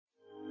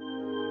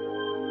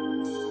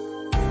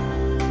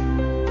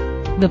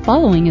The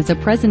following is a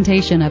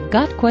presentation of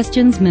Got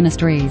Questions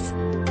Ministries.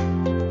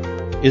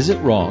 Is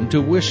it wrong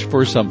to wish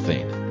for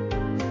something?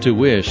 To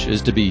wish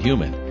is to be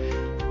human.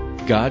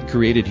 God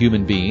created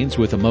human beings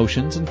with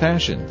emotions and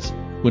passions.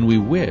 When we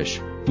wish,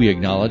 we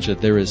acknowledge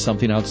that there is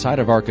something outside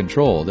of our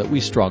control that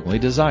we strongly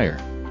desire.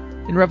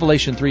 In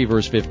Revelation 3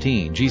 verse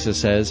 15, Jesus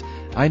says,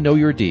 "I know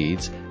your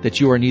deeds, that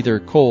you are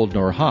neither cold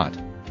nor hot.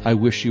 I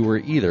wish you were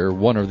either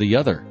one or the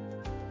other."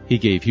 He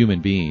gave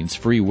human beings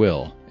free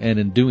will, and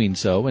in doing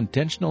so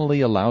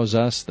intentionally allows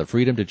us the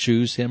freedom to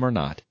choose Him or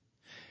not.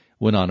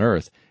 When on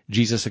earth,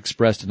 Jesus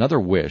expressed another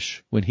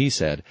wish when He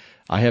said,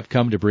 "I have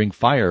come to bring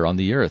fire on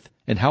the earth,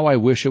 and how I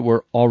wish it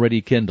were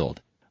already kindled."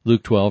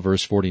 Luke 12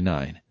 verse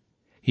 49.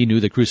 He knew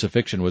the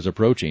crucifixion was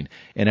approaching,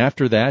 and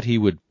after that He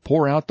would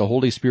pour out the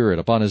Holy Spirit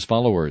upon His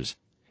followers.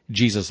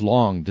 Jesus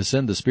longed to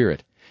send the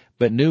Spirit,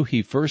 but knew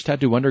He first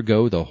had to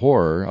undergo the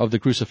horror of the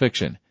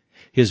crucifixion.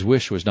 His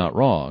wish was not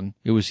wrong,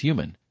 it was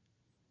human.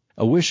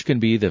 A wish can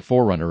be the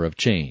forerunner of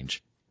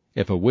change.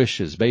 If a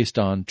wish is based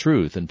on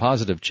truth and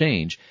positive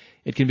change,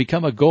 it can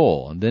become a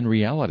goal and then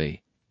reality.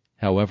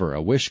 However,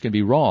 a wish can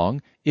be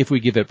wrong if we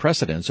give it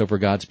precedence over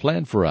God's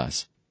plan for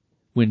us.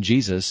 When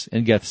Jesus,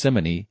 in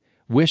Gethsemane,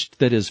 wished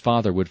that His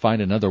Father would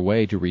find another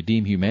way to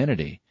redeem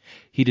humanity,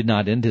 He did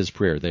not end His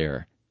prayer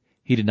there.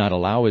 He did not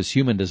allow His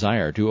human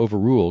desire to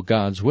overrule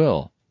God's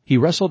will. He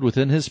wrestled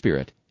within His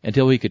spirit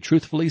until He could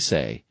truthfully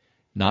say,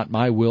 "Not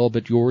my will,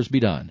 but yours be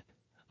done."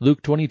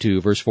 Luke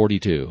 22 verse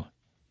 42.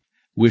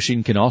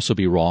 Wishing can also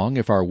be wrong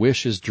if our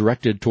wish is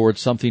directed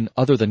towards something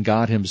other than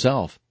God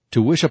Himself.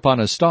 To wish upon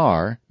a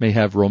star may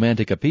have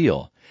romantic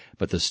appeal,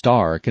 but the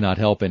star cannot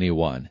help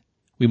anyone.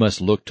 We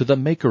must look to the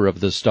Maker of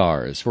the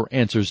stars for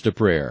answers to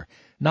prayer,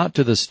 not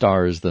to the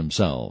stars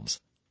themselves.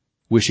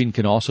 Wishing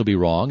can also be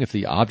wrong if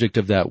the object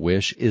of that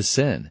wish is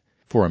sin.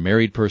 For a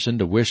married person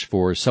to wish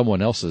for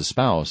someone else's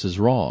spouse is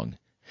wrong.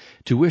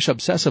 To wish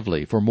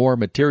obsessively for more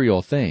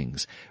material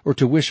things, or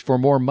to wish for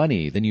more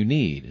money than you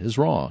need, is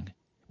wrong.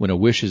 When a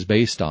wish is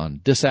based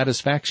on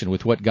dissatisfaction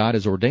with what God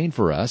has ordained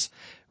for us,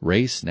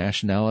 race,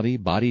 nationality,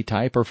 body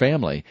type, or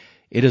family,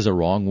 it is a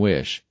wrong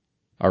wish.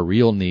 Our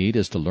real need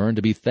is to learn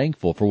to be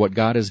thankful for what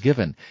God has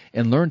given,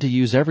 and learn to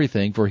use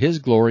everything for His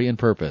glory and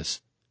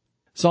purpose.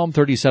 Psalm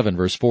 37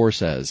 verse 4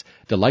 says,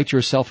 "Delight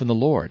yourself in the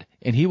Lord,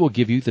 and He will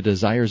give you the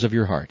desires of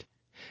your heart."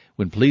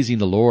 When pleasing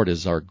the Lord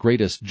is our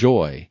greatest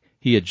joy,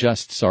 He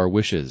adjusts our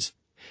wishes.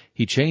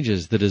 He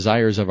changes the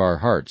desires of our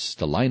hearts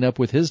to line up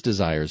with His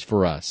desires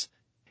for us.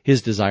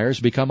 His desires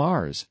become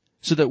ours,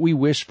 so that we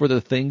wish for the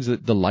things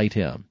that delight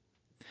Him.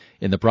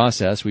 In the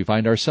process, we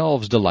find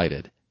ourselves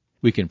delighted.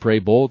 We can pray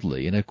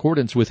boldly in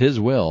accordance with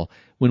His will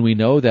when we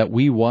know that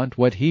we want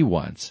what He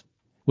wants.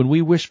 When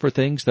we wish for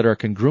things that are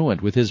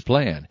congruent with His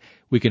plan,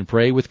 we can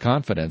pray with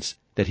confidence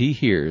that He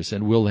hears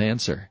and will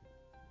answer.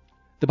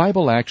 The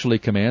Bible actually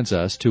commands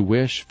us to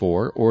wish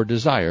for or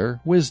desire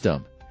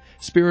wisdom,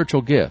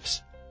 spiritual gifts,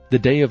 the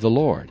day of the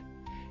Lord,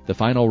 the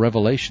final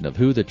revelation of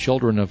who the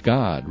children of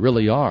God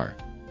really are,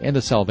 and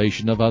the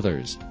salvation of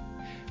others.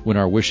 When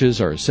our wishes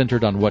are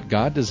centered on what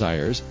God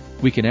desires,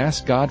 we can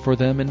ask God for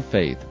them in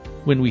faith.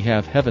 When we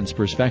have heaven's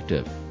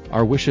perspective,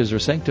 our wishes are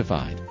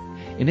sanctified.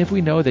 And if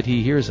we know that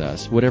He hears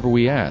us, whatever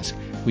we ask,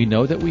 we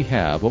know that we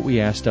have what we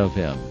asked of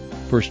Him.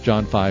 1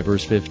 John 5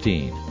 verse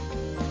 15.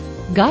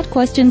 Got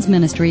Questions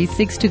Ministry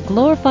seeks to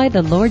glorify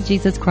the Lord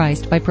Jesus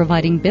Christ by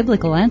providing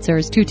biblical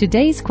answers to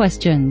today's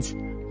questions.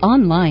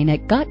 Online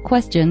at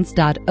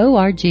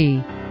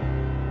GotQuestions.org.